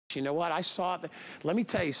You know what? I saw it. Let me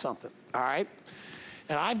tell you something, all right?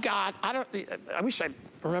 And I've got, I wish I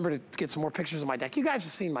remember to get some more pictures of my deck. You guys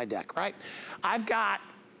have seen my deck, right? I've got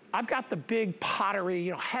the big pottery,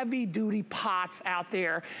 you know, heavy duty pots out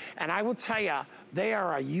there. And I will tell you, they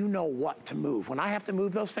are a you-know-what to move. When I have to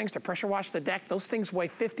move those things to pressure wash the deck, those things weigh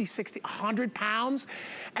 50, 60, 100 pounds.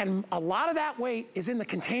 And a lot of that weight is in the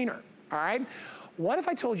container, all right? What if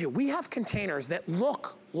I told you we have containers that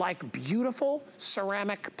look like beautiful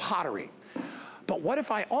ceramic pottery? But what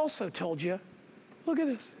if I also told you, look at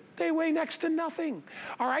this, they weigh next to nothing.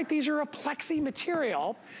 All right, these are a plexi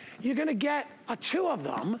material. You're gonna get 2 of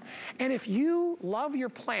them. And if you love your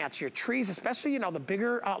plants, your trees, especially, you know, the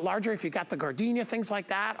bigger, larger, if you got the gardenia, things like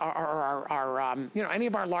that, or you know, any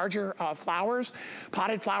of our larger flowers,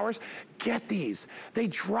 potted flowers, get these. They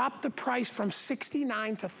drop the price from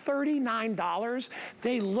 $69 to $39.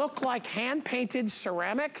 They look like hand-painted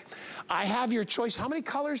ceramic. I have your choice. How many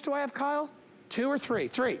colors do I have, Kyle? 2 or 3?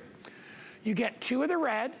 3. You get 2 of the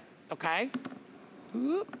red, okay?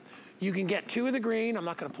 You can get 2 of the green. I'm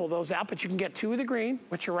not gonna pull those out, but you can get 2 of the green,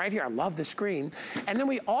 which are right here. I love this green. And then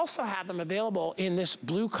we also have them available in this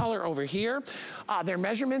blue color over here. Their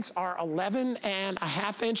measurements are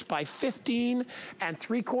 11.5 inch by 15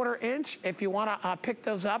 3/4 inch. If you wanna pick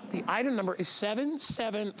those up, the item number is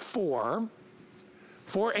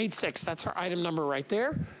 774486. That's our item number right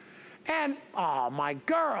there. And, oh, my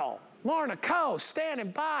girl, Lorna Coe, standing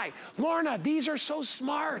by. Lorna, these are so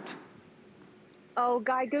smart. Oh,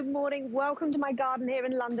 Guy, good morning. Welcome to my garden here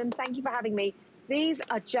in London. Thank you for having me. These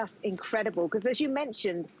are just incredible because, as you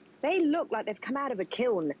mentioned, they look like they've come out of a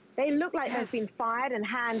kiln. They look like they've been fired and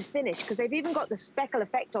hand finished because they've even got the speckle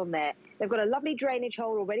effect on there. They've got a lovely drainage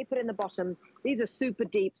hole already put in the bottom. These are super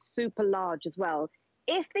deep, super large as well.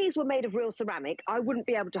 If these were made of real ceramic, I wouldn't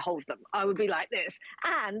be able to hold them. I would be like this.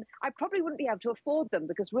 And I probably wouldn't be able to afford them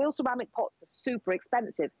because real ceramic pots are super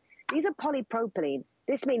expensive. These are polypropylene.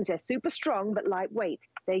 This means they're super strong but lightweight.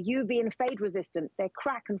 They're UV and fade resistant. They're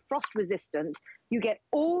crack and frost resistant. You get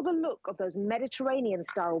all the look of those Mediterranean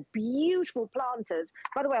style beautiful planters.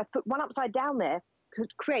 By the way, I've put one upside down there to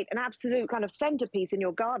create an absolute kind of centerpiece in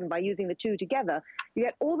your garden by using the 2 together. You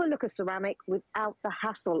get all the look of ceramic without the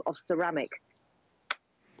hassle of ceramic.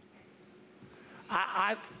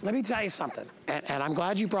 Let me tell you something, and I'm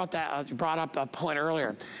glad you brought that. You brought up a point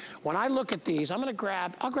earlier. When I look at these, I'll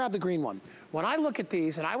grab the green one. When I look at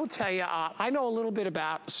these, and I will tell you, I know a little bit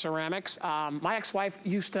about ceramics. My ex-wife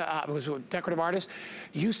used to, was a decorative artist,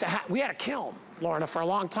 we had a kiln, Lorna, for a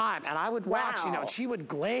long time, and I would watch, you know, and she would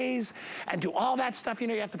glaze and do all that stuff. You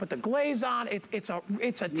know, you have to put the glaze on. It's a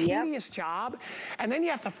tedious job, and then you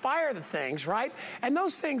have to fire the things, right? And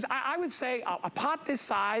those things, I would say, a pot this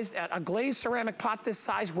size, a glazed ceramic pot this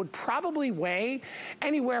size would probably weigh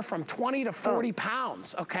anywhere from 20 to 40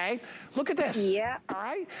 pounds, okay? Look at this, all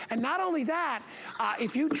right? And not only that,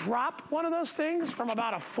 if you drop one of those things from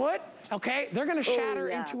about a foot, okay, they're gonna shatter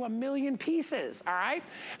into 1,000,000 pieces, all right?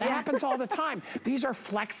 That happens all the time. These are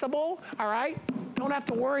flexible, all right? Don't have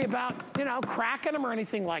to worry about, you know, cracking them or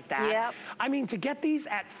anything like that. I mean, to get these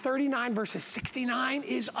at $39 versus $69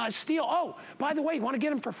 is a steal. Oh, by the way, you wanna get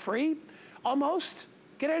them for free? Almost?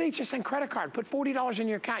 Get an HSN credit card, put $40 in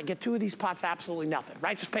your account, get 2 of these pots, absolutely nothing,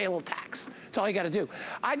 right? Just pay a little tax. That's all you gotta do.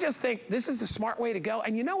 I just think this is the smart way to go.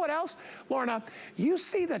 And you know what else, Lorna? You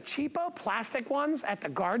see the cheapo plastic ones at the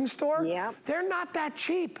garden store? They're not that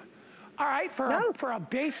cheap. All right, for a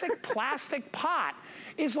basic plastic pot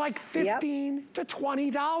is like $15 to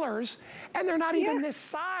 $20, and they're not even this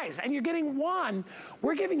size. And you're getting 1.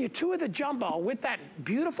 We're giving you 2 of the jumbo with that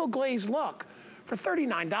beautiful glazed look for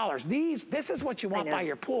 $39. This is what you want by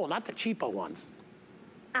your pool, not the cheapo ones.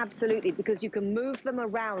 Absolutely, because you can move them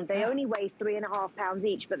around. They only weigh 3.5 pounds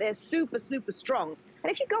each, but they're super, super strong.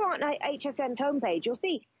 And if you go on HSN's homepage, you'll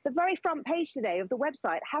see the very front page today of the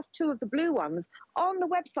website has 2 of the blue ones on the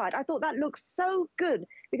website. I thought that looked so good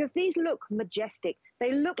because these look majestic.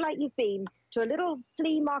 They look like you've been to a little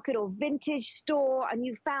flea market or vintage store and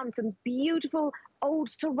you've found some beautiful old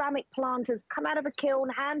ceramic planters come out of a kiln,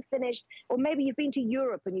 hand finished, or maybe you've been to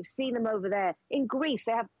Europe and you've seen them over there. In Greece,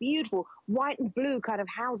 they have beautiful white and blue kind of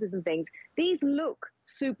houses and things. These look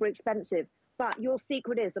super expensive, but your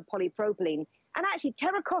secret is a polypropylene. And actually,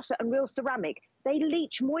 terracotta and real ceramic, they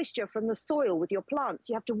leach moisture from the soil with your plants.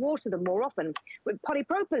 You have to water them more often. With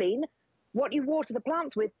polypropylene, what you water the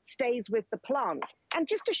plants with stays with the plants. And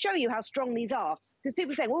just to show you how strong these are, because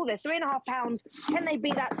people are saying, oh, they're 3.5 pounds, can they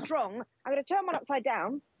be that strong? I'm gonna turn one upside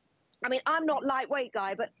down. I mean, I'm not lightweight,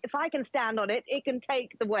 Guy, but if I can stand on it, it can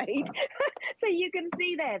take the weight. So you can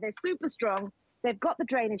see there, they're super strong. They've got the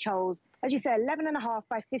drainage holes, as you say, 11.5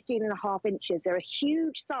 by 15.5 inches. They're a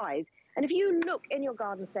huge size. And if you look in your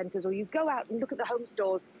garden centers or you go out and look at the home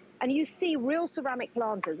stores and you see real ceramic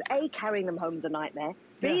planters, A, carrying them home is a nightmare,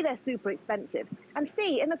 B, they're super expensive, and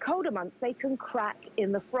C, in the colder months, they can crack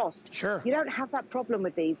in the frost. Sure. You don't have that problem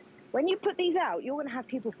with these. When you put these out, you're going to have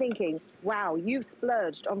people thinking, wow, you've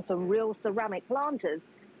splurged on some real ceramic planters,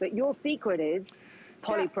 but your secret is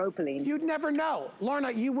polypropylene. Yeah, you'd never know.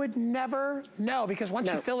 Lorna, you would never know, because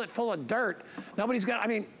once you fill it full of dirt, nobody's gonna, I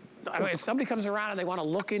mean, if somebody comes around and they want to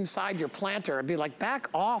look inside your planter and be like, back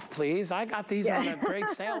off, please. I got these on a great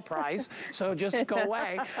sale price, so just go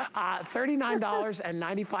away.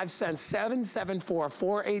 $39.95,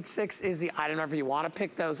 774-486 is the item number. You want to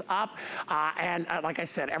pick those up. And like I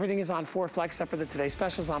said, everything is on 4 Flex except for the Today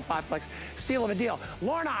Specials on 5 Flex. Steal of a deal.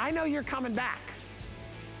 Lorna, I know you're coming back.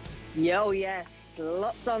 Yo, yes.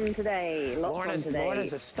 Lots on today. Lots on today.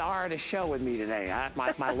 Lorna's a star of the show with me today.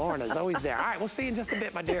 My Lorna's always there. All right, we'll see you in just a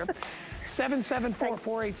bit, my dear.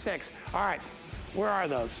 774-486. All right, where are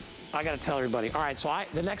those? I got to tell everybody. All right, so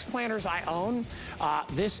the next planters I own,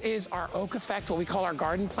 this is our Oak Effect, what we call our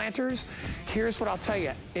garden planters. Here's what I'll tell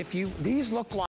you. These look like